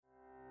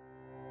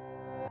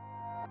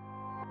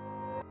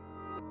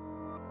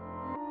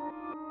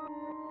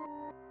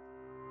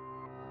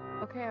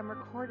Okay, I'm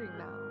recording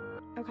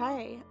now.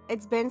 Okay.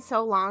 It's been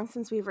so long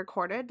since we've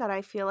recorded that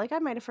I feel like I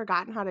might have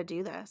forgotten how to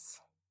do this.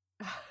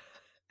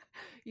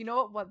 You know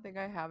what? One thing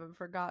I haven't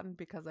forgotten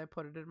because I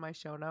put it in my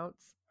show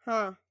notes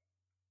Huh.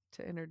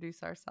 to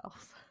introduce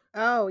ourselves.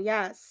 Oh,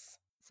 yes.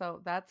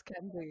 So that's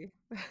Kenzie.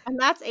 And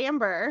that's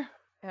Amber.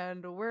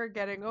 And we're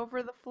getting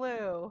over the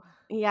flu.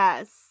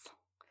 Yes.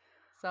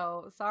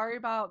 So sorry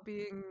about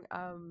being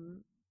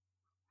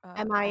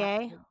MIA.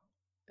 absent.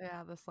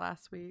 Yeah, this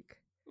last week.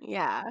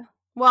 Yeah.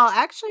 Well,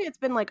 actually, it's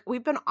been like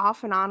we've been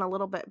off and on a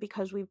little bit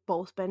because we've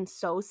both been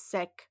so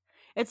sick.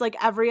 It's like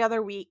every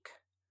other week,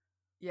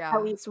 at Yeah.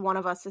 least one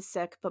of us is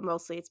sick, but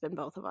mostly it's been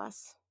both of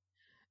us.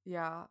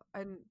 Yeah.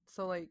 And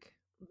so like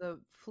the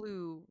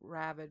flu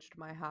ravaged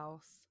my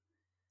house.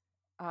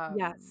 Um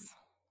Yes.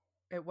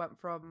 it went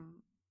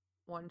from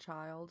one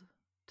child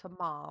to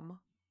mom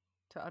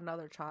to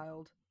another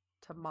child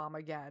to mom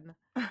again.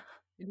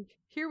 And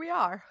here we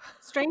are.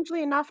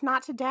 Strangely enough,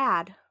 not to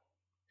dad.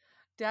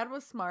 Dad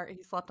was smart.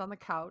 He slept on the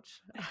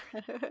couch.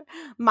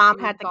 Mom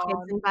He was had the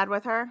kids in gone. bed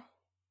with her.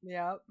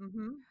 Yeah.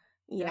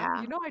 Yeah.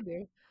 Yeah. You know I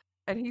do.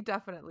 And he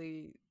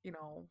definitely,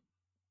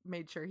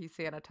 made sure he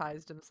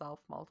sanitized himself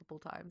multiple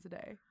times a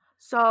day.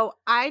 So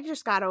I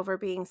just got over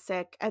being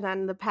sick, and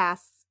then the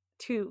past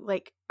two,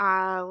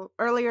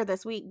 earlier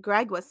this week,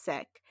 Greg was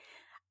sick,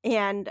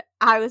 and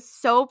I was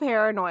so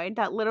paranoid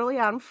that literally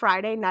on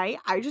Friday night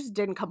I just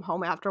didn't come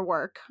home after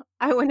work.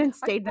 I went and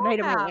I stayed the saw night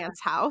at my that.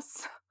 aunt's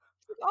house.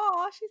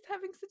 Oh, she's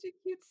having such a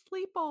cute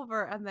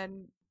sleepover. And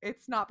then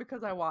it's not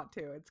because I want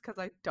to, it's because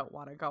I don't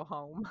want to go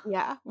home.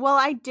 Yeah, well,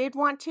 I did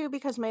want to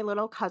because my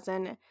little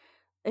cousin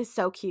is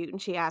so cute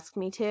and she asked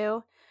me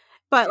to,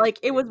 but She is like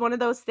it was cute. one of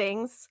those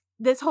things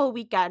this whole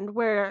weekend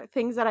where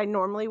things that I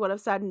normally would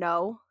have said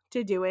no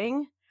to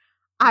doing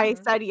I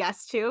Hmm. said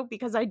yes to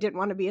because I didn't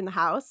wanna be in the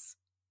house.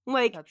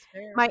 Like, That's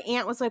fair. my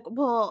aunt was like,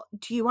 "Well,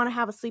 do you wanna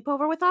have a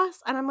sleepover with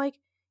us?" And I'm like,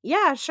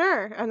 "Yeah,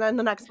 sure." And then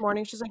the next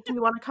morning, she's like, "Do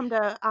you wanna come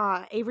to,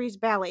 Avery's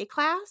ballet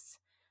class?"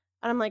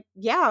 And I'm like,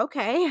 "Yeah,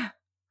 okay."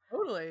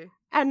 Totally.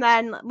 And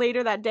then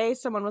later that day,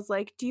 someone was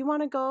like, "Do you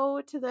wanna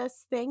go to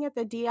this thing at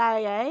the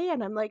DIA?"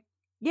 And I'm like,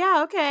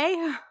 "Yeah,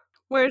 okay."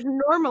 Whereas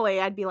normally,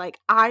 I'd be like,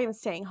 "I am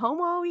staying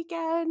home all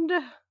weekend."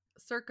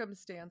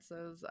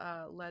 Circumstances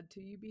led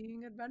to you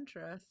being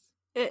adventurous.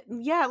 It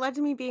led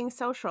to me being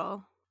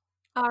social.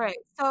 Alright,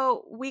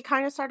 so we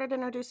kinda started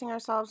introducing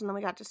ourselves and then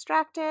we got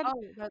distracted.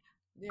 Oh,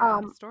 yeah,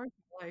 Um, stories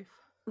of life.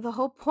 the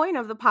whole point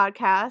of the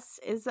podcast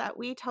is that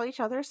we tell each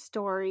other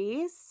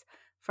stories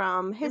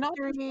from And not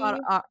just about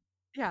history.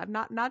 yeah,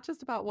 not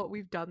just about what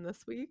we've done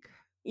this week.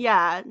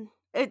 Yeah,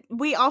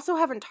 we also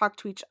haven't talked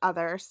to each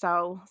other,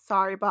 so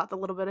sorry about the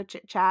little bit of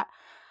chit chat.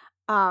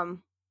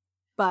 Um,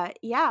 but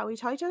yeah, we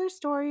tell each other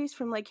stories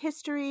from like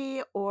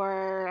history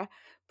or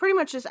pretty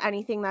much just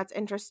anything that's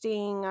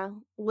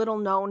interesting, little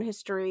known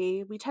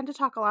history. We tend to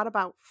talk a lot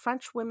about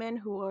French women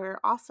who are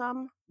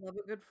awesome. Love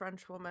a good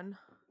French woman.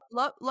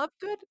 Love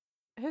good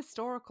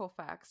historical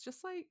facts.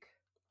 Just like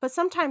But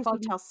sometimes we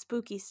fun. tell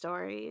spooky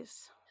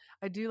stories.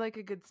 I do like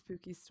a good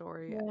spooky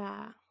story.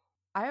 Yeah.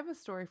 I have a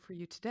story for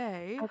you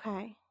today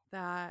Okay.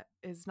 that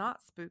is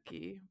not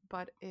spooky,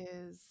 but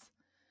is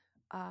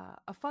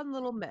a fun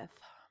little myth.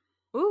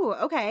 Ooh,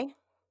 okay.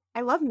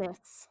 I love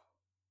myths.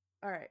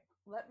 All right,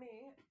 let me.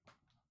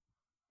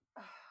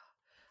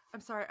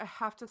 I'm sorry, I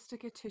have to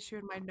stick a tissue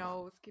in my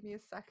nose. Give me a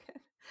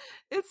second.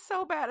 It's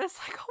so bad. It's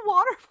like a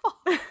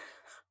waterfall.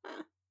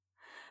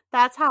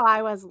 That's how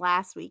I was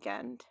last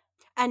weekend.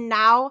 And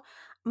now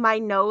my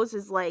nose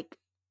is like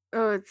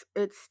oh,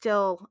 it's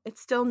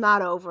still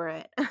not over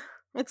it.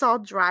 It's all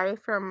dry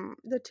from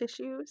the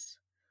tissues.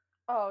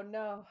 Oh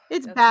no,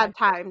 It's that's my bad fault.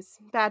 times.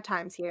 Bad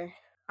times here.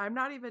 I'm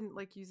not even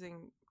like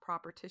using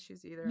proper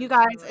tissues either. You This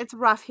guys, is like it's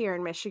rough here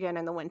in Michigan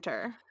in the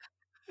winter.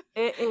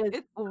 It is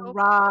it's so bad.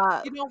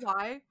 rough. You know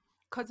why?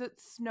 Because it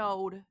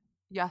snowed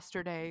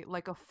yesterday,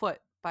 like a foot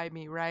by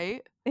me,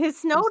 right? It It was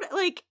snowed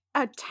like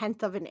a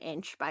tenth of an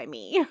inch by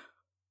me.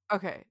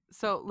 okay.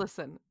 So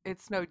listen,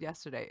 it snowed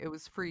yesterday. It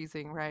was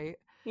freezing, right?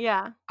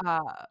 Yeah.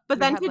 But We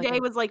then had like today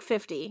a. was like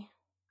 50.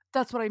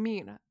 That's what I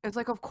mean. It's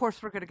like, of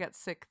course we're gonna get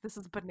sick. This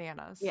is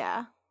bananas.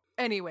 Yeah.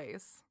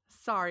 Anyways,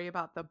 sorry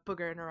about the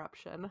booger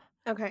interruption.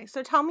 Okay,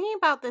 so tell me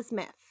about this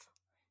myth.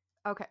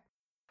 Okay.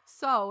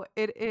 So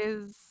it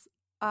is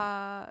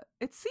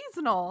it's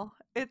seasonal.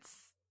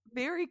 It's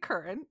very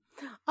current.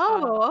 Uh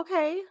Oh,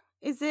 okay.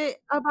 Is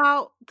it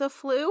about the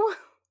flu?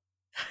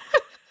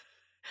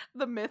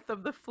 the myth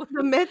of the flu.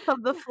 The myth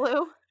of the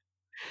flu?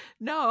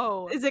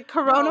 No. Is it No.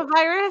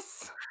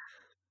 coronavirus?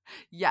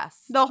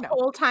 Yes. The No,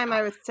 whole it's time not.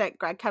 I was sick,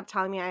 Greg kept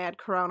telling me I had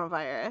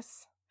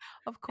coronavirus,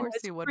 Of and course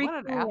it's you would. What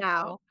an freaking me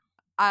out. asshole.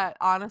 I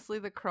honestly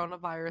the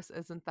coronavirus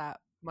isn't that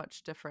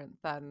much different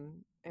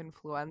than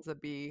influenza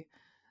B.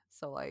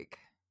 So like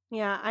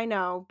Yeah, I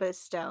know, but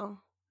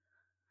still.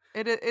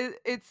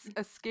 it's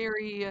a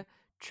scary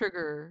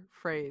trigger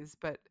phrase,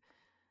 but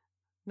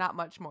not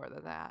much more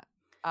than that.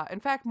 In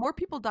fact, more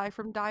people die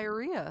from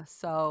diarrhea.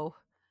 So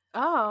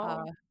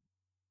uh, Oh,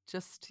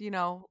 just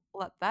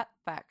let that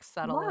fact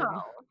settle in.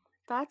 wow.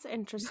 That's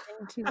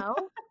interesting to know.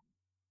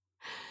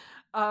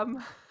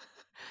 Um,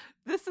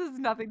 this has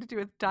nothing to do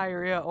with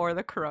diarrhea or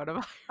the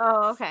coronavirus.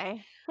 Oh,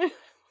 okay.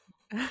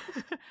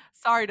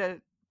 Sorry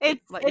to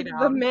let you It's the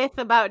down. myth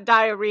about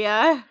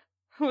diarrhea.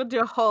 We'll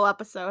do a whole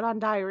episode on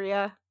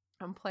diarrhea.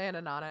 I'm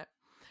planning on it.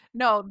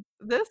 No,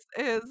 this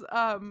is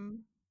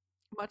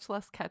much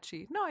less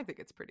catchy. No, I think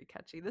it's pretty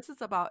catchy. This is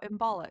about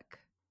embolic.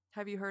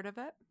 Have you heard of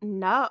it?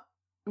 No.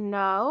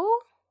 No?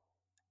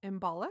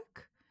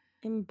 Embolic?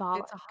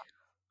 Embolic.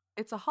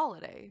 It's a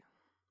holiday.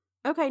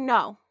 Okay,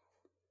 no.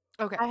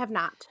 Okay. I have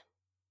not.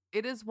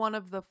 It is one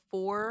of the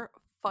 4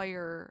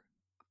 fire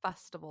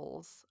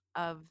festivals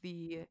of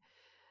the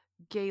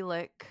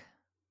Gaelic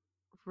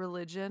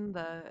religion,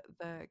 the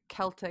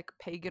Celtic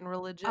pagan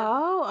religion.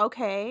 Oh,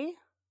 okay.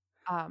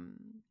 Um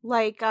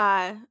Like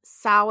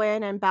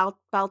Samhain and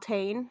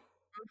Beltane.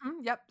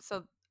 Yep.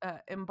 So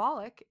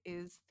Embolic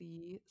is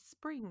the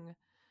spring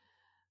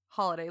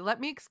holiday. Let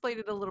me explain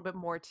it a little bit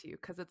more to you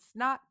because it's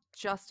not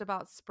just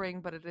about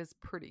spring, but it is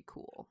pretty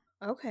cool.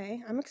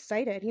 Okay, I'm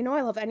excited. You know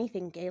I love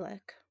anything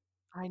Gaelic.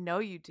 I know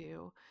you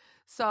do.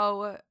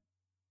 So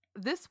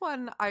this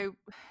one I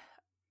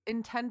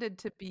intended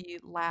to be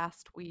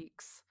last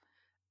week's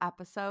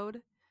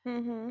episode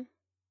Mm-hmm.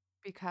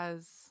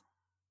 because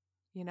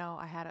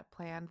I had it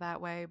planned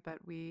that way, but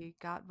we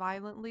got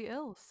violently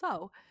ill.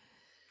 So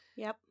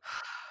Yep.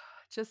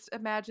 just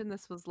imagine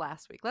this was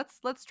last week. Let's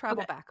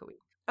travel back a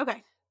week.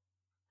 Okay.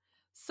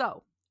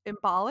 So,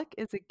 Embolic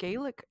is a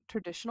Gaelic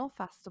traditional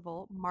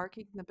festival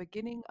marking the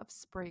beginning of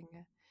spring.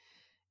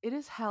 It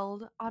is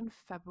held on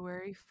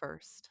February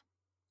 1st,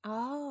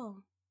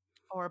 Oh.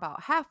 or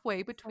about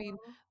halfway between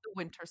the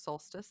winter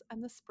solstice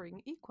and the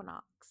spring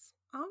equinox.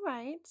 All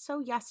right. So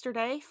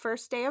yesterday,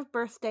 first day of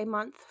birthday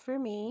month for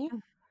me.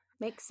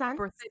 Makes sense.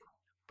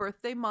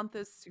 Birthday month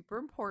is super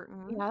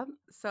important. Yep.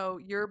 So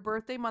your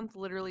birthday month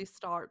literally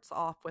starts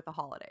off with a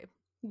holiday.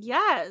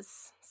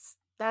 Yes.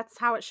 That's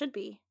how it should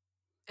be.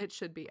 It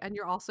should be. And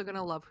you're also going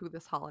to love who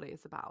this holiday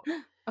is about.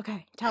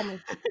 Okay, tell me.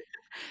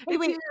 It's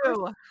wait.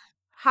 you.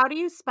 How do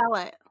you spell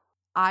it?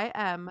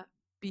 IMBOLC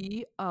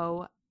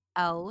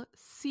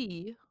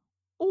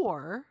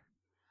or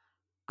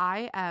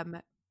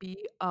IMBOLIC.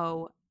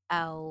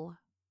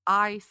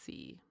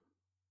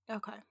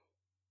 Okay.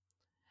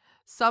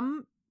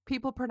 Some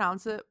people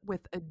pronounce it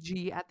with a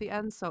G at the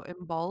end, so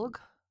Imbolg.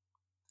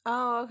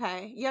 Oh,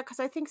 okay. Yeah, because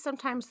I think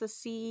sometimes the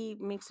C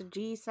makes a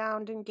G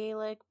sound in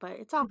Gaelic, but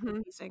it's all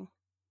confusing.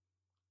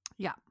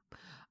 Yeah.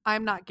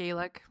 I'm not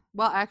Gaelic.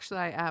 Well, actually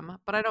I am,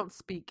 but I don't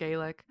speak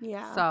Gaelic.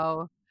 Yeah.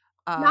 So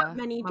Not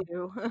many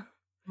do.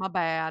 my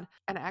bad.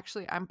 And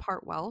actually I'm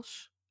part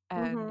Welsh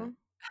and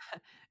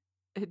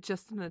it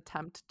just an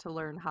attempt to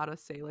learn how to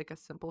say like a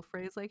simple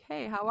phrase like,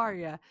 "Hey, how are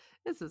you?"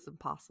 This is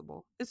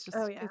impossible. It's just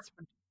Oh, yeah.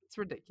 it's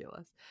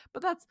ridiculous.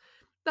 But that's,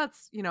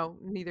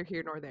 neither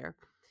here nor there.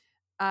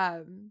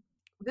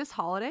 This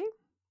holiday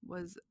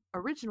was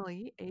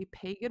originally a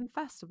pagan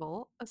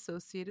festival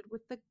associated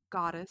with the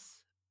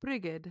goddess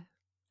Brigid.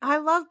 I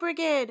love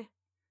Brigid.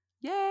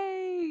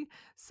 Yay!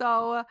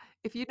 So,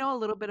 if you know a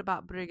little bit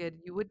about Brigid,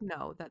 you would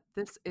know that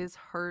this is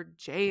her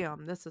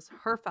jam. This is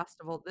her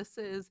festival. This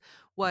is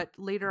what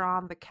later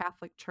on the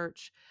Catholic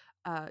Church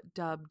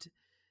dubbed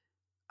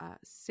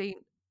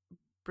Saint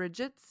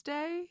Bridget's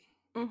Day.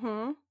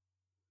 Mm-hmm.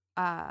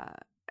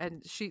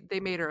 And they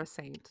made her a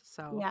saint.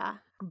 So, Yeah.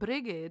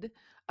 Brigid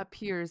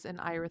appears in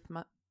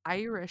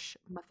Irish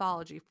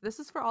mythology. This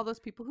is for all those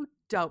people who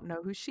don't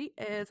know who she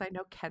is. I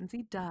know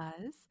Kenzie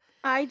does.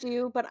 I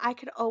do, but I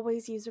could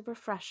always use a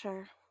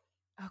refresher.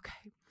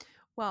 Okay.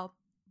 Well,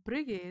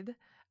 Brigid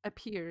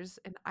appears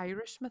in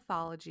Irish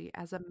mythology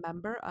as a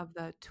member of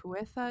the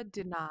Tuatha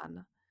De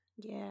Danann.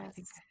 Yes.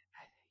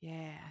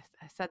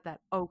 I said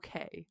that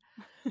okay.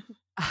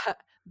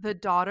 The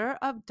daughter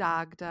of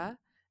Dagda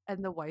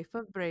and the wife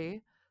of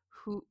Bray,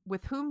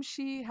 with whom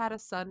she had a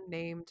son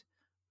named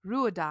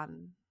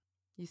Ruadan.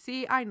 You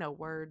see, I know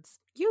words.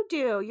 You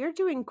do. You're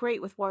doing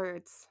great with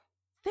words.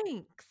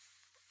 Thanks.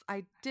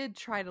 I did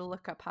try to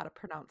look up how to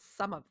pronounce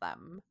some of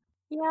them.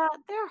 Yeah,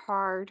 they're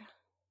hard.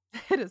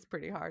 It is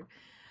pretty hard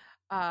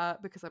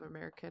because I'm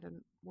American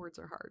and words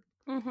are hard.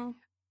 Mm-hmm.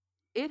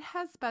 It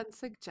has been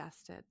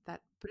suggested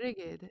that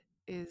Brigid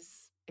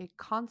is a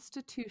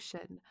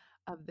constitution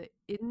of the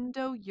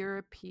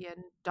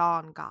Indo-European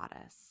dawn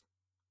goddess.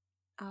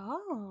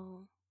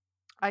 Oh.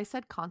 I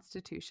said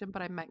constitution,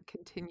 but I meant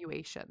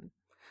continuation.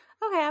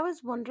 Okay, I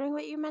was wondering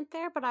what you meant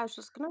there, but I was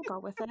just gonna go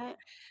with it.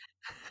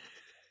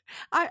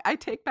 I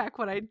take back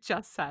what I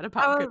just said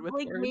about I good was with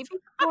like, words. maybe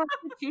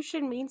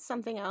constitution means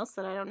something else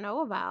that I don't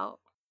know about.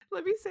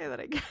 Let me say that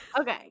again.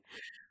 Okay.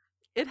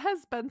 It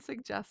has been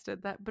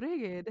suggested that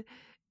Brigid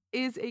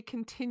is a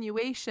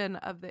continuation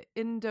of the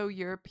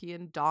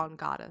Indo-European dawn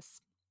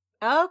goddess.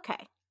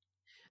 Okay.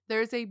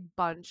 There's a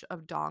bunch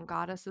of dawn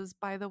goddesses,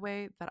 by the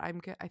way, that I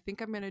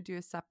think I'm going to do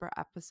a separate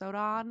episode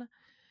on.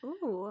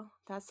 Ooh,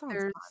 that sounds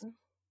fun.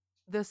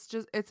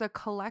 It's a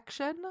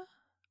collection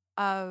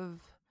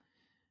of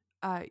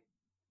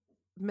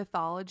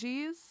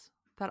mythologies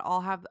that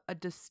all have a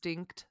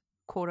distinct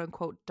quote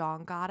unquote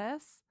dawn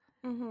goddess.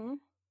 Mm-hmm.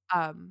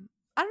 I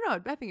don't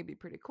know. I think it'd be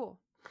pretty cool.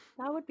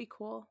 That would be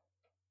cool.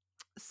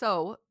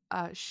 So,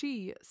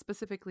 she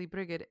specifically,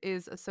 Brigid,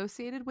 is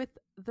associated with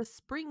the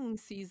spring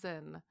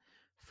season,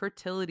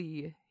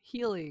 fertility,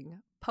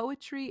 healing,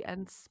 poetry,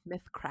 and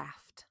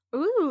smithcraft.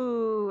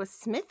 Ooh,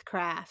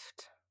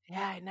 Smithcraft.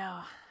 Yeah, I know.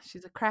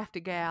 She's a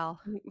crafty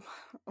gal.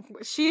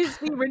 She's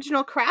the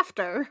original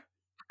crafter.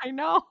 I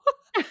know.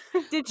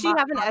 Did she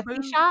have an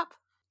Etsy shop?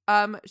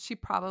 She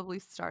probably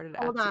started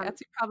Hold Etsy. on.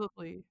 Etsy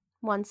probably.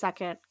 1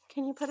 second.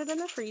 Can you put it in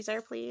the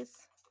freezer, please?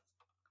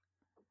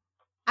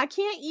 I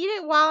can't eat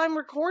it while I'm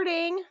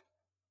recording.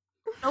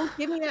 Don't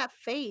give me that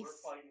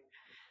face.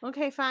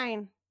 Okay,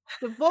 fine.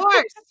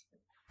 Divorce.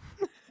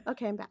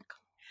 Okay, I'm back.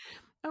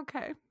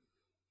 Okay.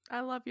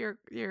 I love your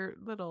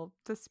little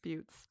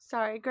disputes.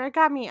 Sorry, Greg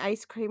got me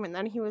ice cream and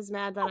then he was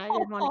mad that I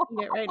didn't want to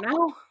eat it right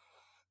now.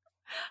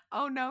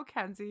 Oh no,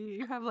 Kenzie,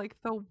 you have like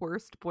the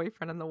worst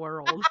boyfriend in the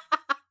world.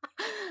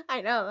 I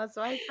know, that's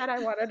why I said I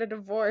wanted a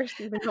divorce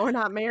even though we're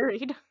not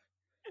married.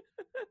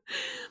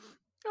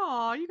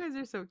 Oh, you guys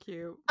are so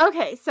cute.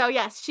 Okay, so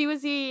yes,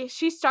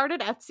 she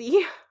started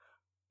Etsy.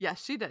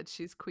 Yes, she did.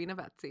 She's queen of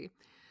Etsy.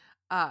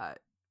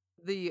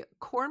 The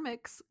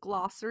Cormac's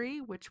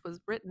Glossary, which was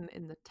written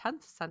in the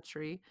 10th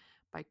century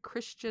by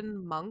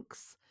Christian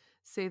monks,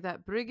 say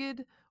that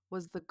Brigid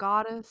was the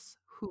goddess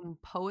whom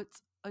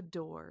poets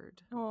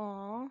adored.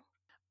 Aww.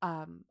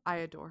 I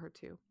adore her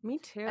too. Me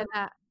too. And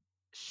that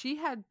she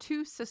had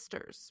two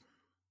sisters,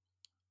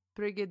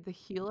 Brigid the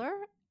Healer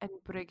and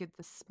Brigid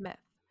the Smith.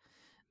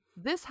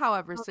 This,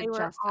 however,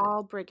 suggests they were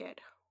all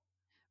Brigid.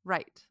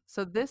 Right.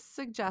 So this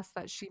suggests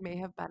that she may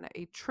have been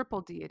a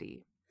triple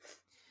deity.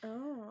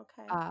 Oh,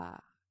 okay.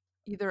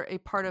 Either a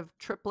part of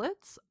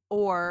triplets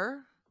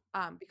or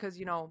because,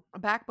 you know,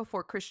 back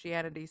before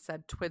Christianity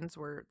said twins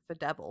were the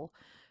devil,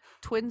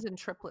 twins and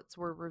triplets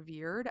were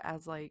revered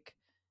as like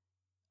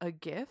a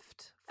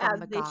gift from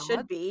the gods. As they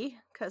should be,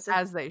 because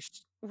as they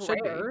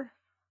should be.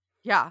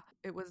 Yeah.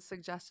 It was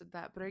suggested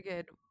that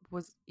Brigid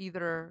was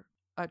either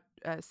a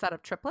set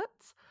of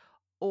triplets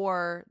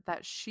or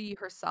that she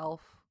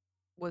herself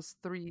was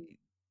three.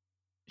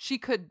 She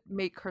could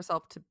make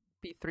herself to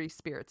be three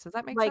spirits. Does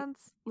that make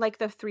sense? Like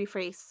the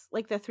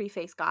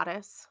three-face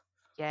goddess.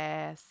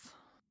 Yes.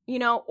 You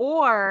know,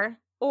 or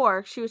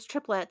she was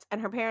triplets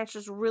and her parents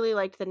just really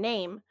liked the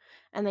name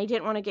and they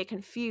didn't want to get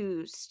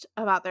confused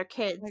about their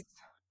kids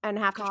and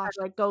have to try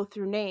to like go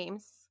through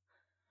names.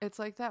 It's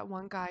like that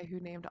one guy who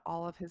named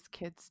all of his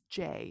kids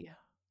Jay.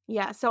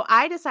 Yeah, so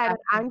I decided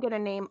I'm going to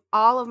name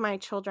all of my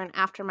children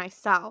after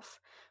myself,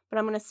 but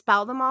I'm going to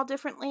spell them all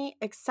differently,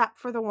 except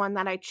for the one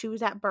that I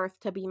choose at birth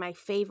to be my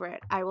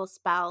favorite. I will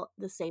spell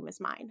the same as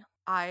mine.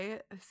 I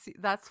see.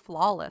 That's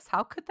flawless.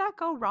 How could that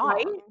go wrong?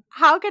 Right?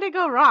 How could it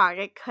go wrong?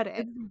 It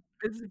couldn't.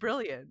 It's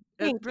brilliant.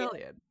 Thank you.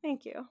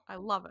 Thank you. I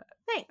love it.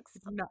 Thanks.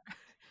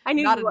 I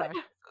knew you would.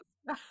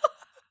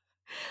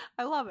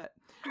 I love it.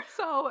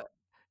 So,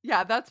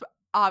 yeah, that's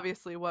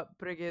obviously what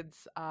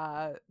Brigid's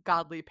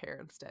godly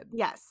parents did.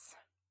 Yes.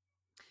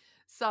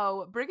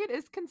 So Brigid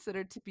is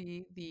considered to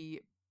be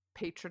the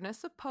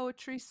patroness of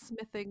poetry,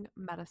 smithing,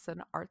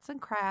 medicine, arts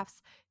and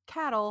crafts,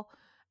 cattle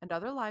and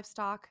other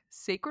livestock,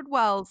 sacred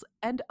wells,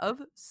 and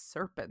of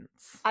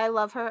serpents. I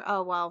love her.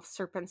 Oh, well,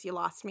 serpents, you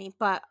lost me.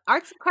 But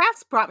arts and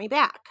crafts brought me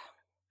back.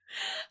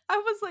 I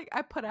was like,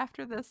 I put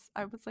after this,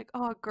 I was like,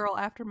 oh, a girl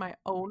after my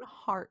own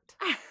heart.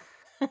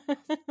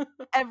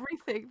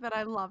 Everything that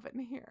I love in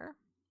here.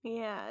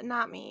 Yeah,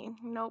 not me.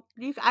 Nope.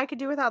 I could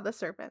do without the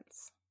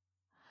serpents.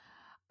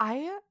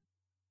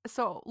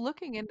 So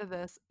looking into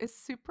this is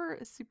super,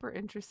 super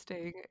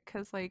interesting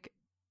because like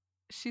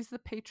she's the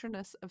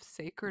patroness of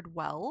sacred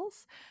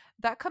wells.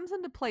 That comes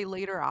into play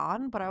later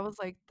on, but I was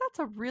like, that's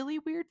a really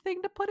weird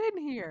thing to put in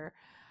here.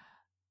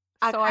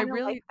 So I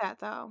really like that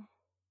though.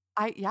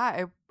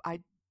 I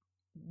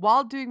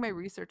while doing my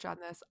research on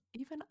this,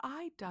 even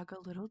I dug a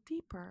little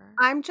deeper.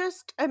 I'm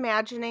just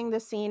imagining the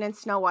scene in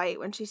Snow White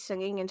when she's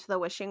singing into the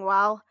wishing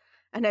well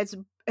and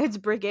it's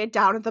Brigid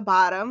down at the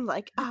bottom,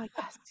 like, oh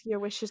yes, your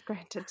wish is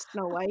granted,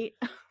 Snow White.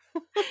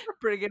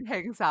 Brigid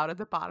hangs out at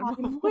the bottom.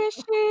 I'm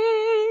wishing.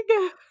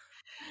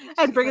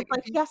 And Brigid's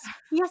like, yes,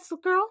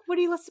 girl, what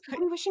are you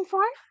wishing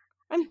for?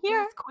 I'm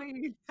here. Yes,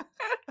 queen.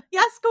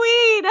 Yes,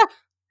 queen.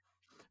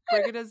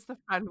 Brigid is the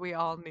friend we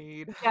all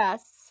need.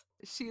 Yes.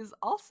 She is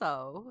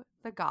also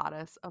the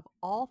goddess of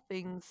all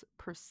things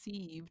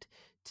perceived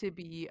to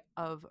be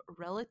of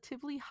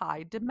relatively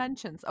high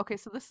dimensions. Okay,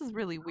 so this is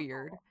really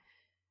weird.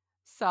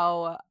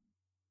 So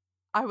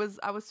I was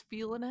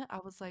feeling it. I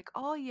was like,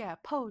 oh yeah,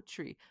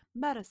 poetry,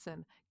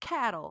 medicine,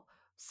 cattle,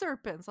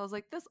 serpents. I was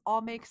like, this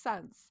all makes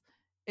sense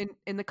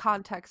in the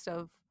context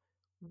of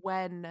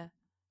when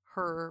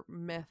her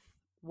myth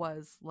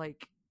was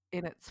like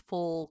in its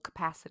full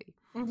capacity.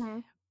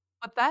 Mm-hmm.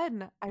 But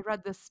then I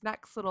read this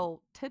next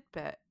little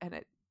tidbit and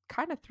it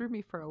kind of threw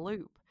me for a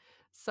loop.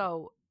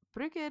 So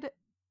Brigid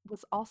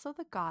was also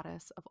the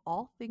goddess of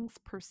all things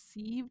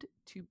perceived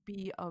to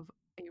be of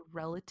a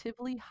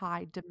relatively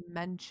high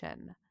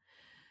dimension.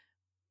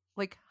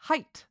 Like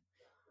height.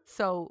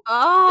 So this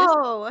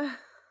Oh.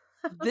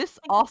 I was this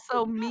like, "What's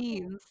also that?"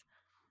 means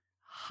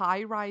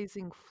high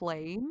rising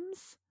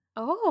flames,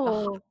 the hi-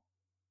 Oh.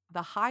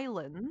 the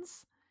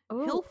highlands,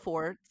 hill Oh.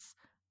 forts,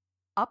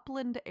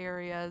 upland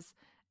areas,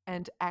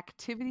 and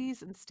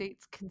activities in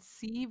states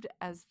conceived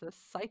as the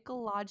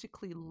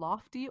psychologically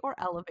lofty or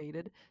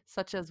elevated,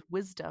 such as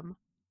wisdom,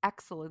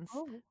 excellence,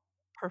 Oh.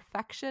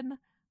 perfection,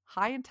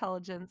 high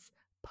intelligence,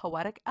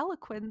 poetic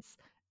eloquence,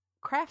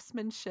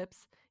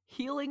 craftsmanships,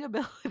 healing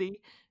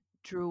ability,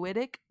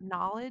 druidic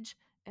knowledge,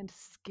 and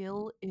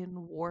skill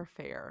in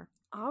warfare.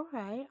 All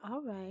right,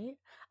 all right.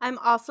 I'm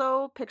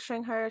also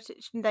picturing her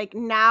like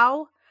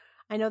now.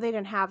 I know they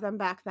didn't have them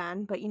back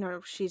then, but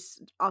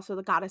she's also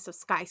the goddess of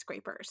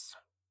skyscrapers.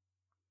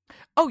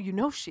 Oh, you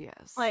know she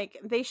is. Like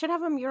they should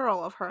have a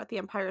mural of her at the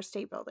Empire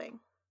State Building.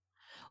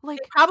 They Like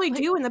probably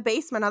like do in the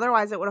basement,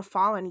 otherwise it would have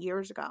fallen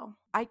years ago.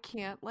 I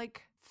can't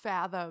like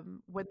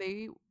fathom when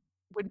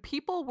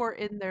people were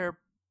in their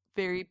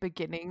very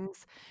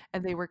beginnings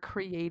and they were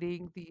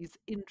creating these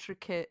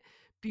intricate,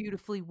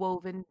 beautifully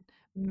woven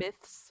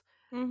myths.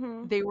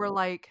 Mm-hmm. They were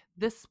like,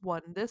 this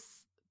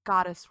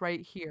goddess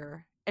right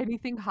here,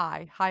 anything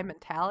high, high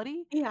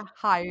mentality, Yeah.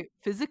 high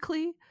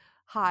physically,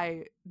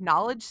 high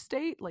knowledge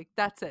state, like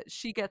that's it.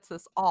 She gets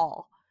us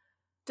all.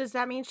 Does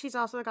that mean she's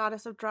also the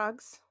goddess of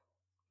drugs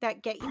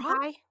that get you Prob-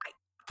 high?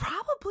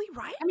 Probably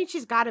right. I mean,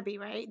 she's got to be,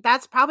 right?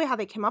 That's probably how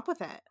they came up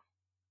with it.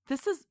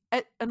 This is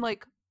and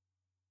like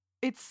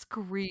it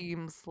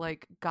screams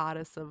like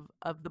goddess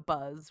of the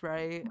buzz,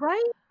 right?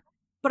 Right?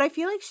 But I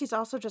feel like she's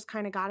also just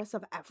kind of goddess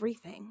of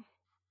everything.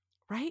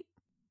 Right?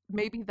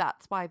 Maybe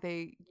that's why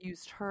they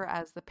used her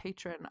as the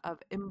patron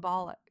of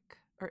Imbolc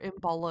or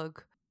Imbolug,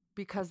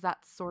 because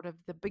that's sort of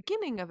the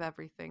beginning of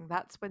everything.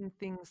 That's when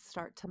things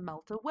start to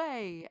melt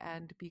away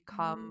and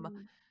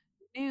become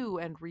Mm. new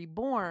and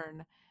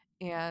reborn.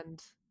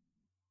 And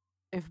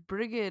if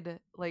Brigid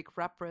like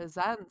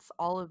represents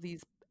all of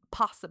these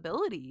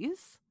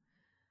possibilities,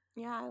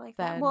 Yeah, I like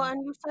that. Well, then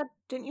and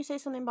didn't you say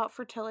something about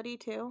fertility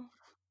too?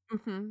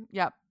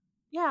 yep,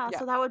 Yeah, so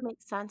yep, that would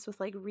make sense with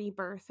like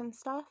rebirth and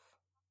stuff.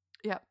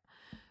 yep.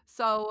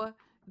 So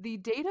the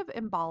date of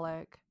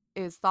Imbolc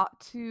is thought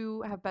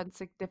to have been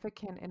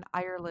significant in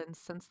Ireland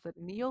since the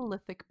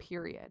Neolithic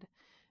period.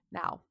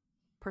 Now,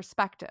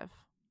 perspective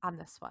on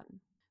this one.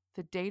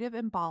 The date of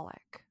Imbolc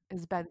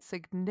has been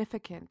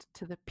significant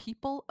to the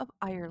people of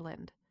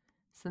Ireland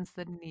since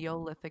the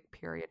Neolithic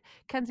period.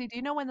 Kenzie, do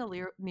you know when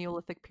the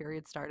Neolithic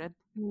period started?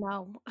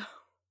 No,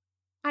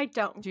 I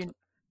don't. Do you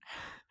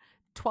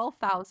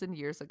 12,000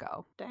 years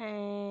ago,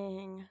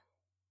 Dang.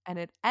 and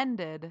it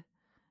ended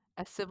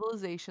as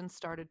civilization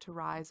started to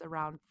rise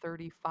around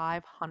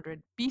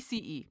 3500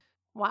 BCE.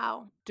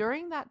 Wow.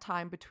 During that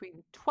time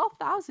between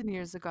 12,000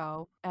 years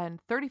ago and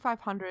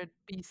 3500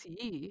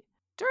 BCE,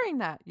 during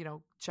that,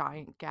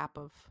 giant gap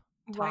of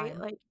Right? time,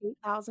 Like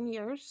 8,000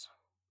 years?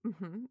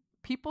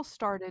 people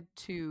started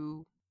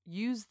to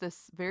use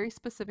this very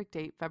specific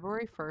date,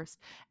 February 1st.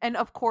 And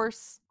of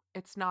course,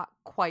 it's not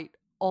quite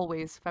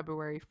always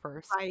February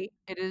 1st. Right.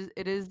 It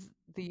is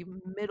the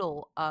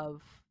middle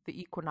of the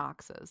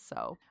equinoxes.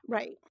 So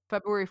Right.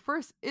 February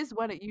 1st is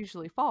when it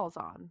usually falls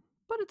on,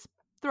 but it's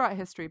throughout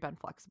history been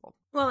flexible.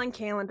 Well, and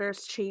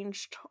calendars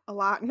changed a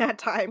lot in that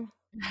time.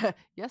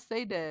 Yes,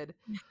 they did.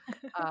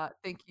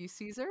 Thank you,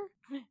 Caesar.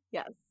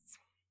 Yes.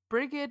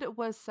 Brigid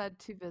was said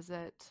to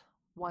visit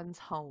one's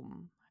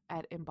home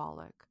at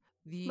Imbolc.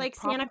 The Like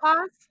Santa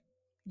proper Claus?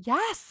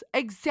 Yes,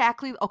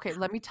 exactly. Okay,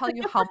 let me tell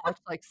you how much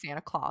like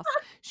Santa Claus.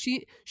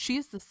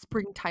 She's the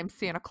springtime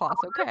Santa Claus,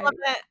 I love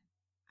okay? it.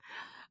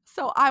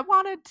 So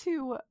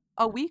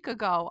a week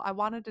ago, I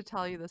wanted to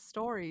tell you the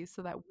story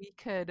so that we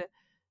could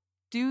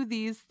do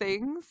these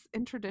things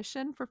in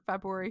tradition for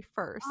February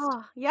 1st.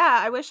 Oh, yeah.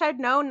 I wish I'd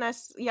known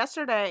this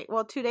yesterday.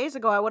 Well, 2 days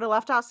ago, I would have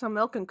left out some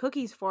milk and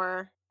cookies for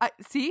her. I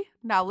see,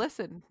 now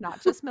listen,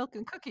 not just milk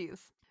and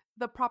cookies.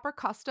 The proper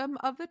custom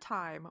of the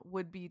time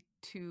would be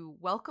to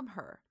welcome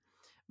her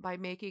by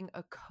making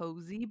a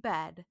cozy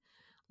bed,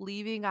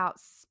 leaving out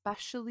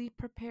specially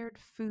prepared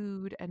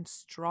food and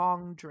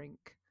strong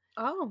drink.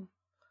 Oh.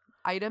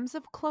 Items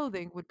of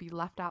clothing would be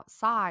left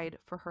outside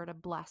for her to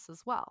bless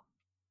as well.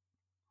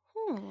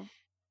 Hmm.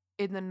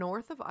 In the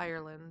north of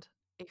Ireland,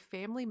 a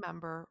family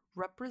member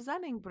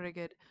representing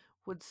Brigid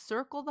would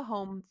circle the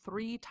home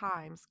 3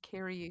 times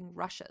carrying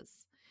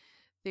rushes.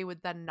 They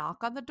would then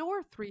knock on the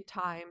door 3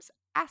 times,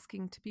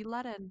 asking to be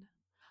let in.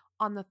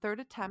 On the third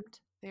attempt,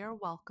 they are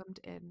welcomed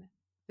in.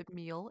 The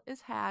meal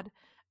is had,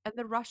 and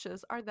the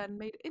rushes are then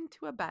made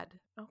into a bed.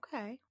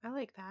 Okay. I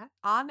like that.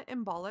 On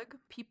Imbolc,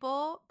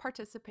 people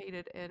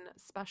participated in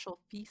special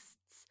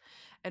feasts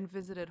and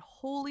visited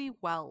holy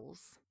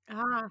wells.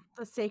 Ah,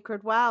 the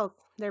sacred wells.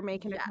 They're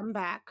making a Yes,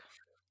 comeback.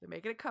 they're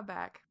making a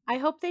comeback. I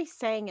hope they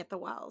sang at the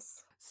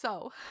wells.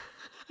 So,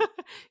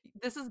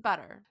 this is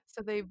better.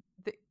 So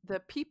the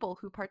people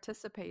who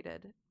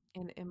participated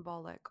in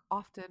Imbolc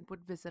often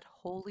would visit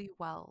holy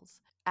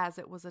wells, as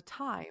it was a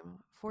time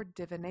for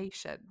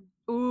divination.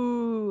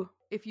 Ooh.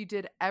 If you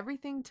did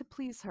everything to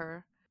please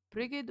her,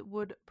 Brigid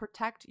would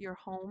protect your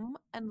home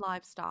and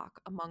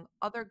livestock, among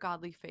other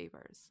godly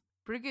favors.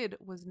 Brigid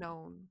was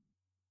known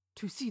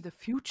to see the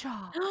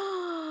future.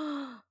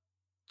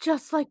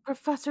 Just like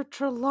Professor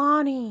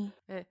Trelawney.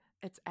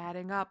 It's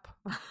adding up.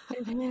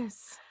 It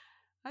is.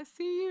 I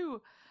see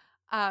you.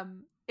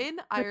 In But did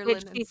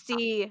Ireland and she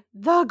see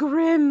the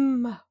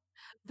Grim?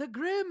 the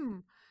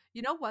Grim.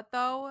 You know what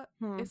though?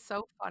 Hmm. It's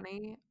so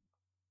funny.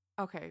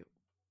 Okay,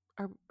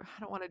 I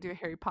don't want to do a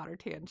Harry Potter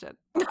tangent,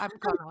 but I'm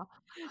gonna.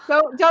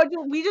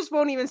 Don't, we just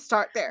won't even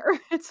start there.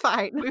 It's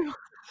fine. We-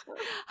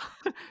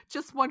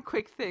 Just one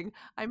quick thing.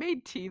 I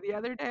made tea the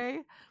other day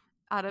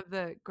out of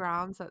the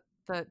grounds that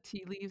the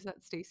tea leaves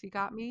that Stacy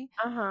got me.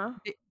 Uh-huh.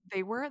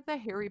 They were the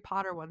Harry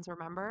Potter ones,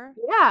 remember?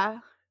 Yeah.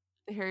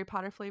 The Harry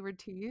Potter flavored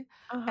tea.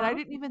 And I Uh-huh.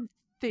 didn't even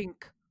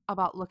think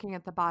about looking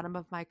at the bottom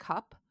of my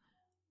cup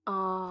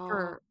Oh.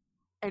 for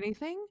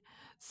anything.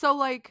 So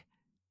like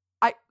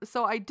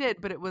I did,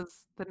 but it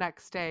was the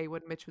next day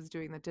when Mitch was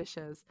doing the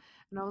dishes.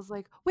 And I was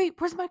like, "Wait,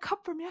 where's my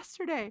cup from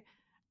yesterday?"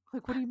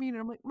 Like, "What do you mean?"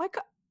 And I'm like, "My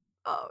cup.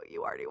 Oh,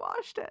 you already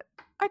washed it.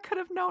 I could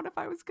have known if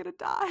I was going to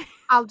die."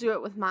 I'll do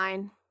it with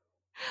mine.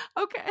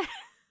 Okay.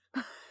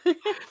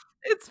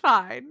 It's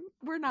fine.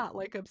 We're not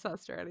like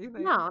obsessed or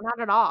anything. No, not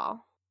at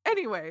all.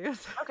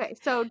 Anyways, Okay,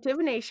 so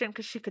divination,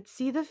 because she could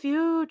see the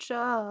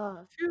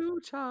future.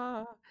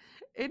 future.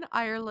 In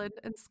Ireland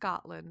and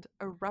Scotland,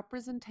 a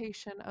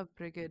representation of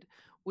Brigid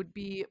would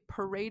be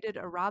paraded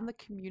around the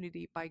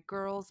community by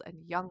girls and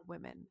young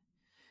women.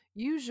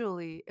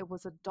 Usually, it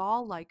was a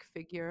doll like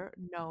figure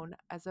known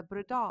as a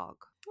bridog.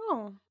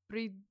 Oh.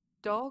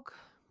 Bridog?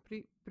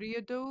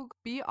 Briodog?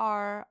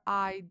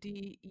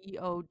 Brideog,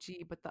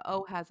 but the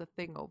O has a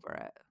thing over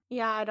it.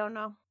 Yeah, I don't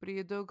know.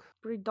 Briodog.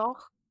 Bridog?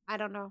 I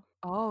don't know.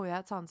 Oh,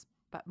 that sounds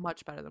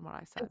much better than what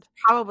I said. It's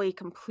probably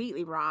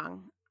completely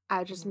wrong.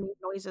 I just Mhm. made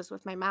noises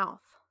with my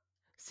mouth.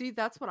 See,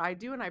 that's what I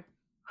do, and I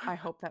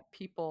hope that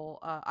people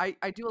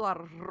I do a lot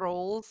of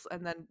rolls,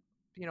 and then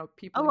A,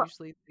 people lo-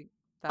 usually think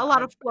a that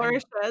lot of I'm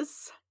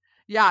flourishes.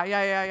 yeah.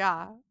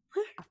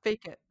 I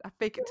fake it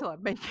till I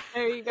make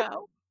There you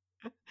go.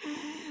 it.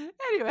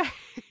 Anyways,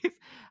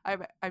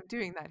 I'm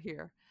doing that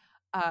here.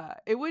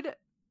 It would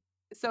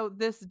so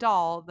this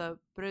doll, the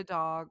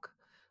Bridog,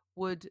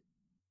 would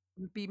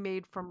be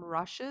made from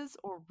rushes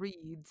or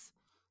reeds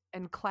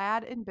and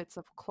clad in bits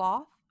of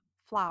cloth,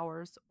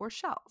 flowers, or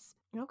shells.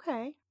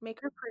 Okay, make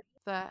her pretty.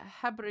 The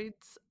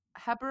Hebrides,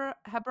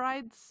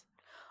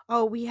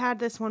 Oh, we had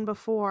this one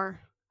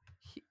before.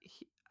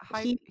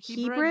 Hebrid?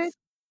 Hebrides,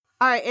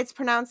 All right, it's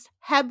pronounced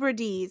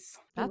Hebrides.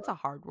 that's a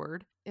hard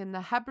word. In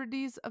the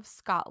Hebrides of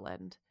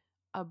Scotland,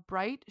 a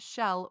bright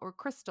shell or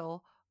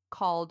crystal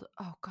called,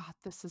 oh God,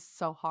 this is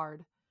so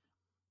hard,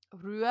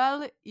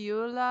 Ruel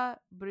Iula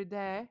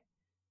Bride,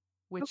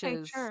 which Okay,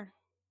 is sure.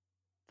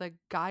 the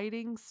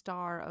guiding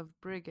star of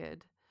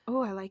Brigid,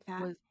 Oh, I like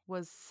that.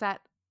 was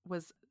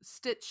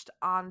stitched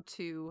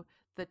onto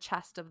the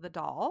chest of the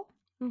doll.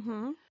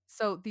 Mm-hmm.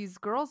 So these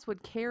girls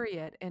would carry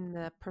it in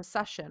the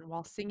procession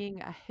while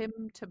singing a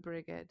hymn to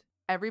Brigid.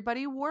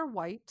 Everybody wore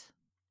white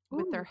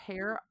with Ooh. their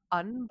hair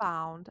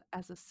unbound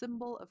as a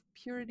symbol of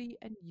purity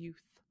and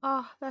youth.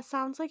 Oh, that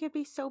sounds like it'd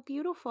be so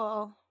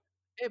beautiful.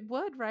 It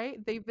would,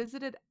 right? They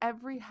visited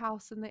every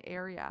house in the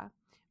area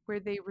where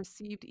they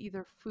received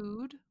either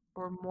food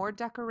or more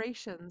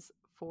decorations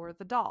for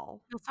the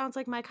doll. That sounds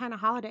like my kind of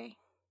holiday.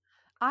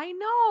 I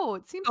know.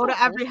 It seems Go so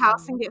to every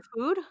house and wholesome. get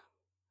food?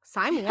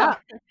 Sign me Yeah,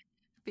 up.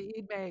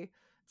 feed me.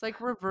 It's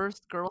like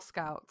reversed Girl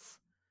Scouts.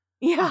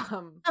 Yeah.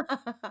 Um,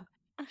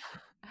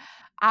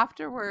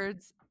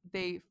 Afterwards,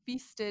 they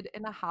feasted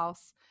in a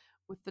house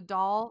with the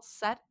doll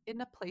set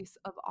in a place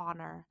of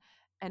honor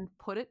and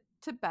put it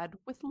to bed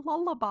with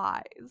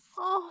lullabies.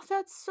 Oh,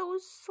 that's so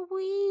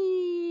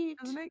sweet.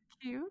 Isn't it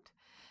cute?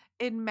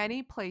 In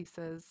many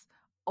places,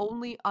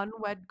 only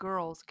unwed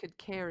girls could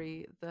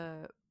carry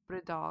the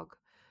Bridog,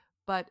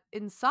 but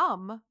in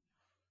some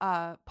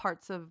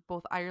parts of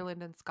both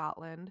Ireland and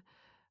Scotland,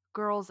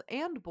 girls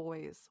and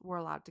boys were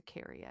allowed to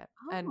carry it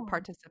and Oh,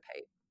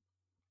 participate.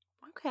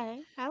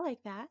 okay. I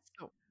like that.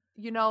 So,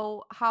 you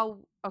know how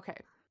okay,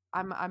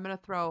 I'm going to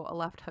throw a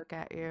left hook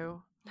at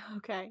you.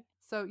 Okay.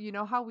 So, you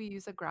know how we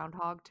use a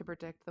groundhog to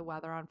predict the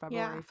weather on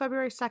Yeah, February?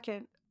 February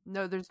 2nd.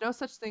 No, there's no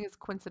such thing as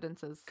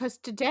coincidences. Because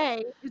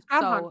today is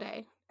Groundhog So,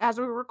 Day as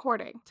we're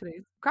recording.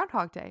 today's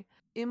Groundhog Day.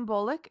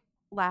 Imbolc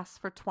lasts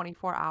for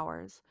 24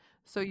 hours.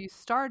 So, you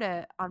start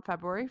it on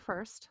February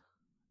 1st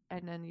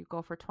and then you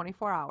go for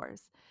 24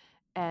 hours.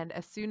 And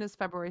as soon as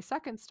February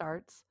 2nd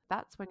starts,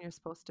 that's when you're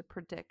supposed to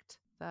predict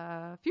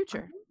the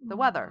future, the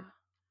weather.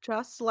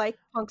 Just like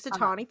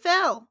Punxsutawney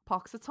Phil.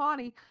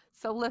 Punxsutawney.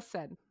 So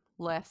listen.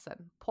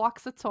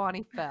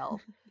 Punxsutawney Phil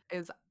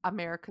is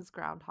America's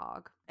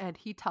groundhog, and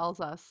he tells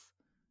us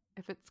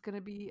if it's going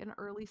to be an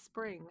early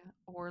spring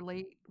or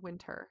late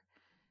winter.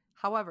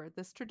 However,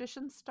 this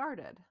tradition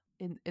started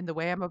in the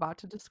way I'm about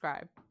to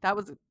describe. That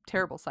was a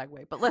terrible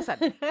segue, but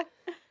listen.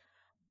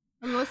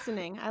 I'm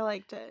listening. I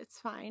liked it. It's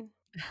fine.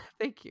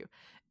 Thank you.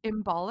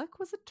 Imbolc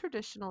was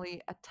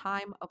traditionally a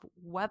time of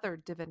weather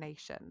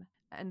divination.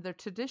 and the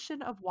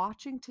tradition of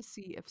watching to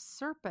see if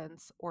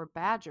serpents or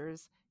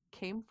badgers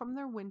came from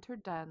their winter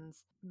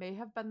dens may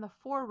have been the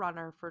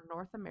forerunner for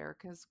North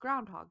America's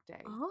Groundhog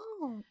Day.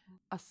 Oh.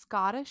 A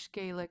Scottish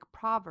Gaelic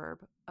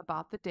proverb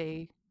about the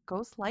day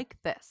goes like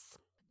this: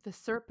 "The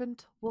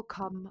serpent will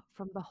come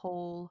from the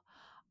hole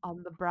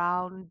on the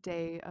brown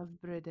day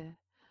of Bride,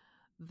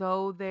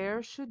 though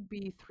there should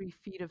be 3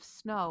 feet of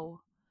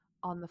snow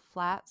on the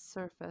flat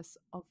surface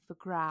of the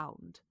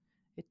ground."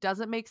 It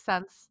doesn't make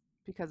sense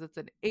because it's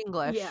in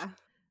English, Yeah.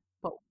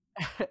 but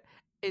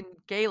in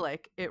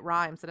Gaelic it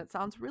rhymes and it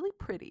sounds really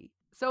pretty.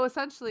 So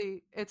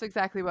essentially, it's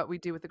exactly what we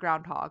do with the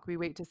groundhog. We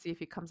wait to see if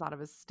he comes out of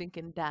his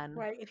stinking den.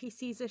 Right. If he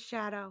sees a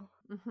shadow.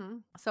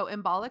 So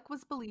Imbolc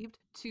was believed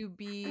to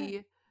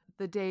be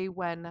the day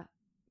when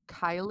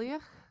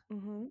Cailleach,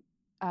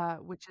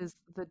 which is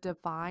the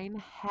divine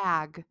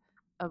hag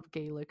of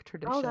Gaelic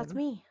Oh, that's tradition.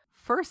 me.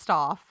 First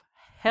off,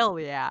 hell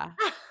yeah.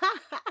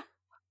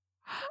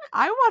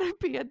 I want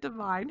to be a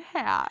divine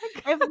hag.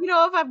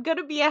 If I'm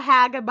gonna be a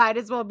hag, I might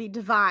as well be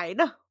divine.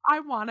 I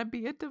want to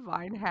be a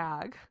divine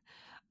hag.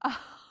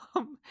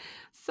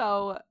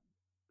 So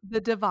the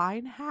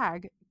divine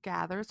hag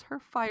gathers her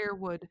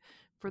firewood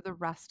for the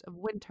rest of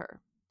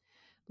winter.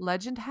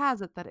 Legend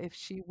has it that if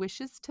she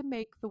wishes to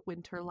make the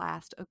winter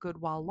last a good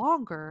while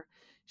longer,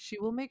 she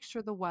will make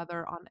sure the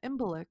weather on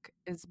Imbolc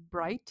is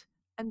bright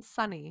and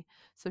sunny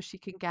so she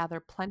can gather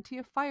plenty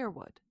of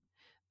firewood.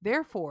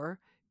 Therefore,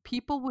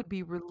 people would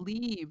be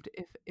relieved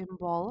if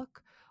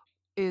Imbolc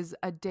is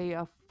a day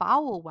of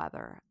foul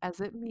weather, as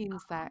it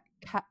means that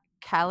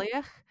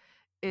Cailleach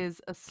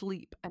is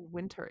asleep and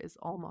winter is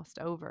almost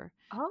over,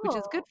 which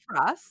is good Oh, for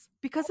us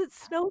because it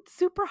snowed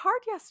super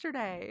hard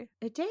yesterday.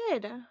 it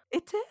did.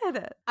 It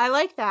did. I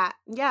like that.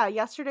 Yeah,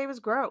 yesterday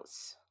was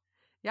gross.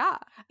 Yeah.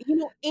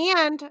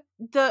 And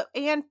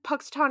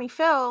Puxatawny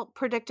Phil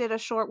predicted a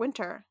short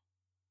winter.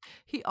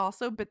 He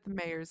also bit the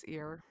mayor's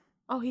ear.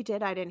 Oh, he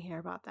did? I didn't hear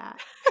about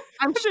that.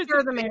 I'm There's sure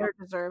a the video. mayor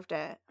deserved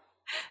it.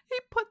 He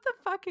put the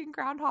fucking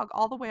groundhog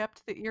all the way up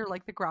to the ear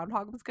like the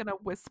groundhog was going to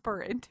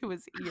whisper into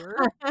his ear.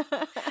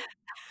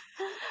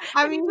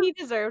 I mean, he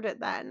deserved it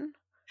then.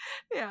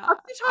 Yeah.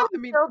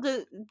 Puxatawny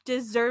Phil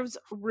deserves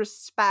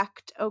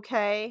respect,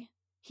 okay?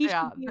 He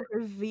should be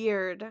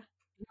revered.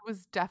 He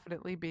was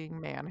definitely being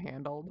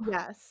manhandled.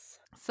 Yes.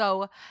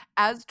 So,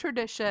 as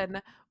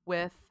tradition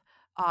with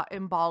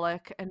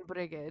Imbolc and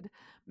Brigid,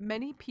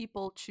 many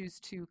people choose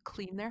to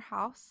clean their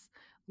house,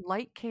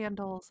 light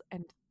candles,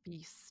 and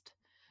feast.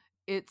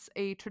 It's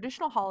a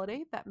traditional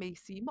holiday that may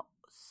seem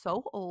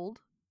so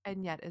old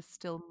and yet is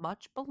still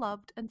much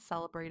beloved and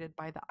celebrated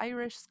by the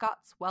Irish,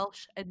 Scots,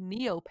 Welsh, and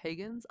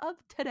neo-pagans of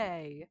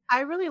today.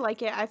 I really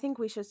like it. I think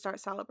we should start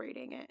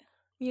celebrating it.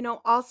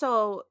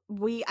 Also,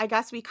 I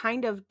guess we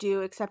kind of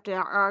do, except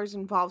ours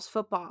involves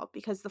football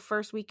because the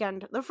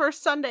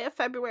first Sunday of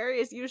February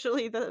is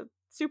usually the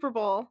Super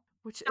Bowl.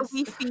 So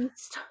we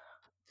feast.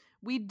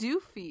 We do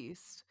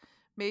feast.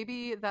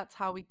 Maybe that's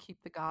how we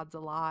keep the gods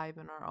alive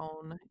in our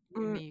own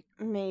unique,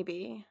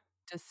 maybe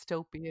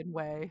dystopian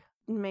way.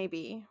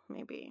 Maybe.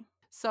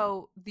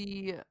 So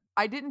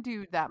I didn't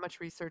do that much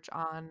research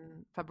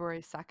on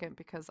February 2nd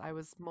because I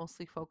was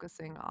mostly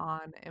focusing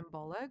on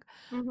Imbolc.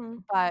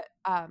 But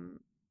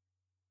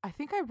I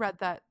think I read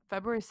that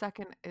February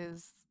 2nd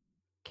is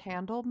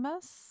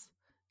Candlemas,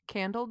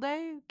 Candle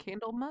Day,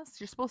 Candlemas.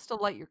 You're supposed to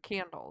light your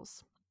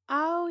candles.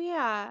 Oh,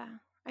 yeah.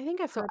 I think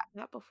I've heard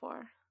that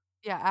before.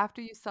 Yeah,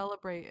 after you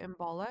celebrate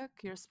Imbolc,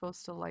 you're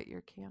supposed to light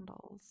your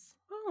candles.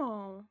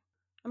 Oh,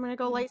 I'm going to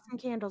go light some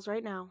candles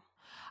right now.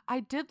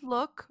 I did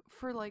look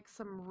for like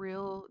some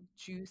real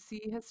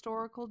juicy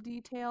historical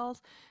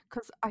details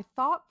because I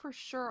thought for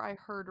sure I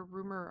heard a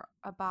rumor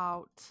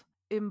about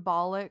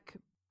Imbolc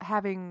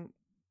having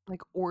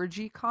like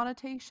orgy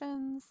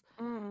connotations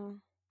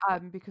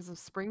because of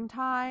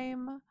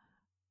springtime,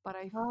 but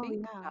I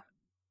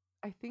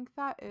think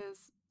that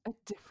is a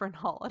different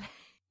holiday.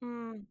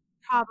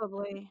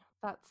 Probably.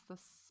 That's the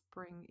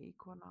spring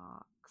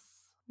equinox.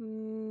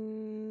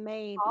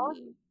 Maybe. Imbolc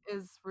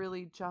is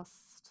really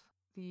just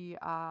the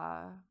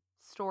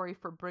story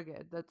for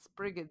Brigid. That's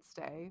Brigid's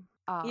Day.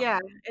 Yeah,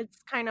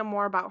 it's kind of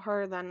more about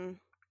her than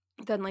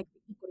like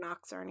the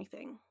equinox or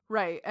anything.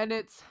 Right, and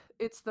it's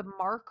the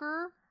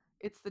marker.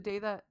 It's the day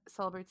that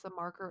celebrates the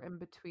marker in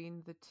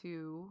between the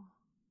two,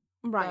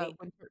 right?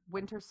 The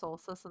winter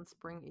solstice and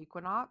spring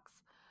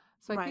equinox.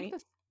 So I think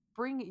the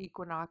spring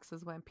equinox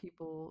is when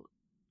people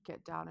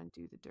get down and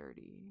do the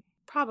dirty.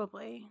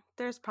 Probably.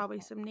 There's probably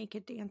some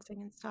naked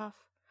dancing and stuff.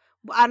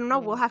 I don't know.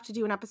 Yeah. We'll have to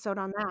do an episode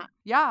on that.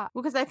 Yeah.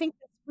 Because I think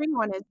the spring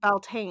one is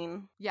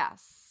Beltane.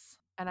 Yes.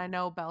 And I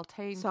know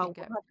Beltane can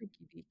get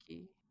freaky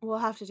deaky. We'll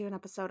have to do an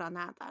episode on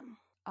that then.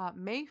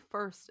 May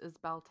 1st is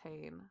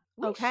Beltane.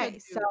 We should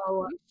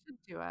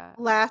do it.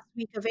 Last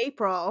week of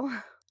April,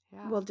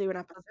 we'll do an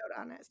episode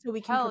on it. So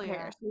we can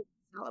prepare, so we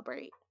can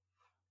celebrate.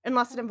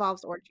 Unless it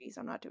involves orgies.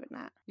 I'm not doing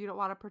that. You don't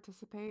want to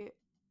participate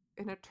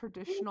in a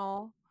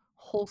traditional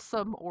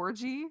wholesome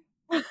orgy?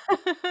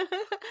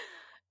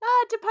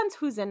 It depends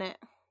who's in it.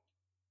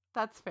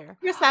 That's fair.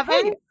 Chris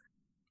Evans?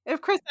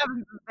 if Chris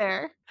Evans is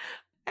there.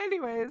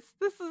 Anyways,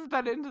 this has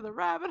been Into the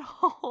Rabbit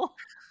Hole.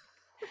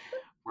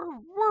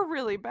 We're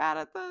really bad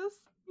at this.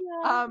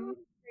 Yeah,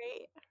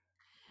 great.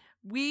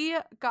 We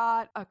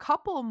got a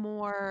couple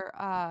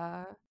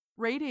more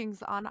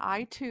ratings on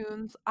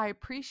iTunes. I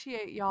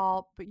appreciate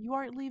y'all, but you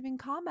aren't leaving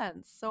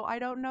comments, so I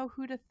don't know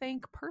who to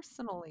thank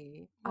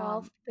personally.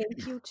 Well,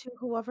 thank you to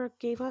whoever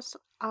gave us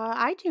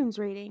iTunes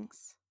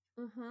ratings.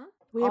 Mm-hmm.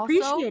 We Also,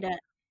 appreciate it.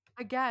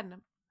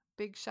 Again,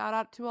 big shout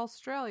out to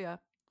Australia.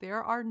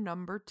 They're our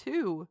number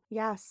 2.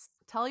 Yes.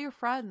 Tell your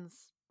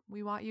friends.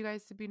 We want you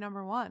guys to be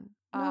number 1.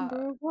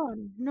 Number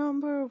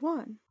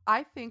one.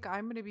 I think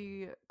I'm going to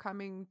be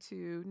coming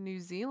to New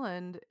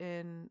Zealand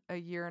in a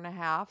year and a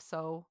half,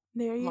 so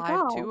there you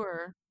live go.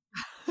 tour.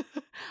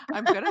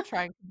 I'm going to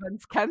try and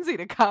convince Kenzie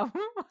to come.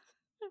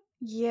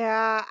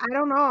 Yeah, I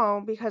don't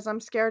know because I'm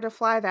scared to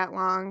fly that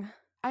long.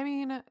 I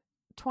mean,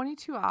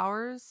 22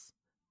 hours,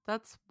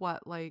 that's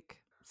what, like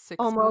 6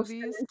 Almost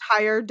movies? an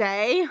entire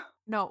day.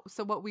 No,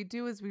 so what we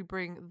do is we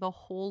bring the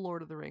whole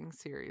Lord of the Rings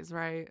series,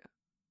 right?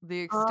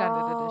 The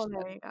extended edition.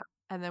 There you go.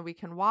 And then we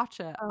can watch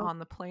it on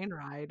the plane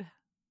ride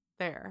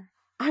there.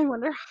 I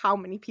wonder how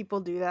many people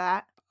do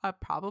that.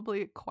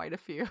 Probably quite a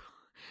few.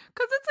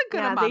 Because it's a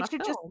good amount of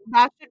film.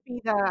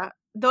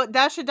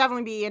 That should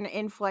definitely be an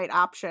in-flight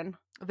option.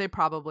 They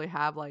probably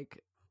have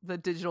like the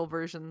digital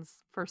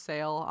versions for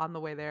sale on the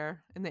way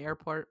there in the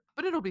airport.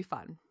 But it'll be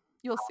fun.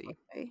 You'll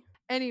see.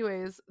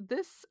 Anyways,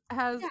 this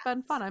has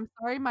been fun. I'm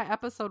sorry my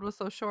episode was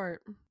so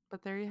short,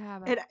 but there you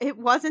have it. It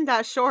wasn't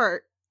that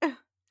short.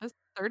 It's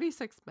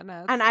 36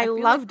 minutes. And I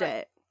loved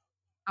it.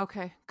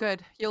 Okay,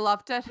 good. You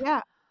loved it?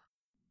 Yeah.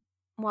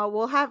 Well,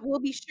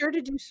 we'll be sure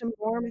to do some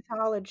more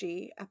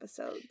mythology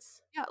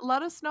episodes. Yeah,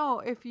 let us know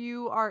if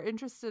you are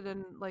interested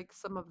in like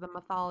some of the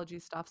mythology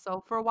stuff.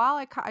 So for a while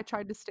I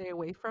tried to stay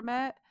away from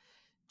it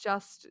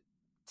just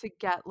to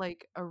get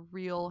like a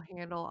real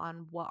handle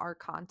on what our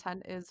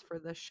content is for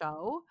the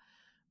show.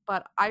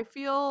 But I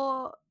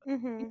feel a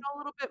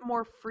little bit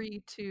more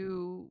free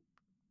to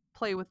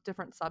play with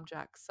different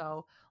subjects.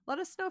 So let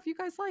us know if you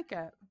guys like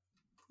it.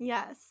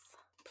 Yes,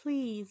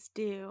 please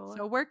do.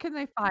 So where can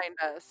they find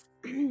us?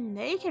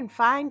 They can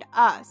find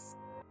us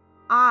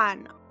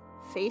on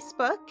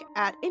Facebook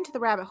at Into the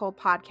Rabbit Hole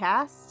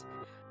Podcast,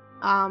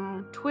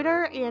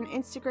 Twitter and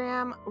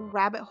Instagram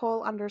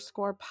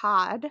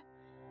rabbithole_pod,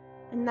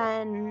 and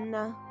then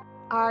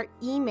our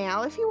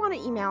email, if you want to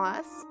email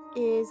us,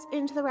 is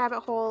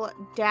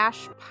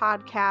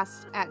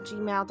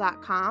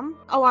intotherabbithole-podcast@gmail.com.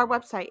 Oh, our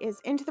website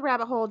is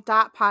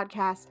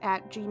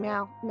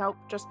intotherabbithole.podcast@gmail. Nope,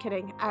 just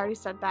kidding. I already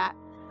said that.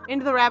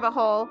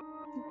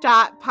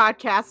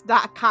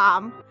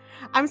 intotherabbithole.podcast.com.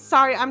 I'm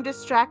sorry, I'm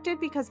distracted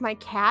because my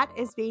cat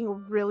is being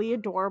really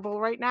adorable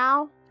right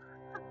now.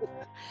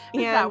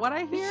 Is that what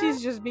I hear?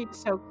 She's just being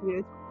so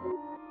cute.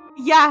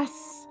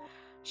 Yes.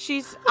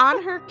 She's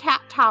on her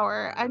cat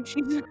tower and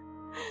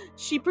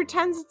she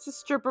pretends it's a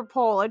stripper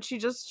pole and she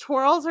just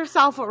twirls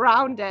herself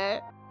around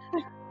it.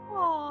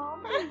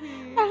 Aww,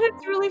 baby. And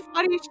it's really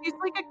funny. She's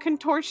like a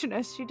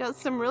contortionist. She does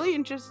some really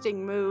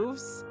interesting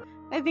moves.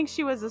 I think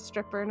she was a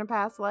stripper in a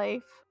past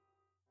life.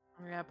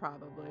 Yeah,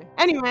 probably.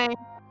 Anyway,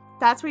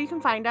 that's where you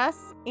can find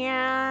us.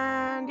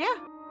 And yeah,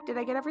 did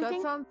I get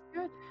everything? That sounds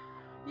good.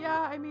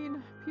 Yeah, I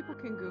mean, people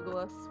can Google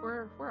us.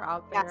 We're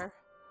out there. Yes.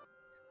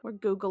 We're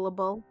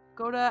Googleable.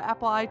 Go to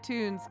Apple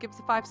iTunes, give us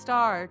a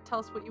 5-star, tell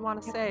us what you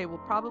want to say. We'll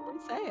probably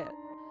say it.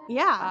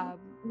 Yeah,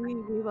 we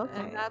will say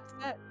and it. that's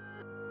it.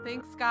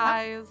 Thanks,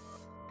 guys.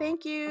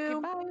 Thank you. Okay,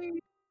 bye.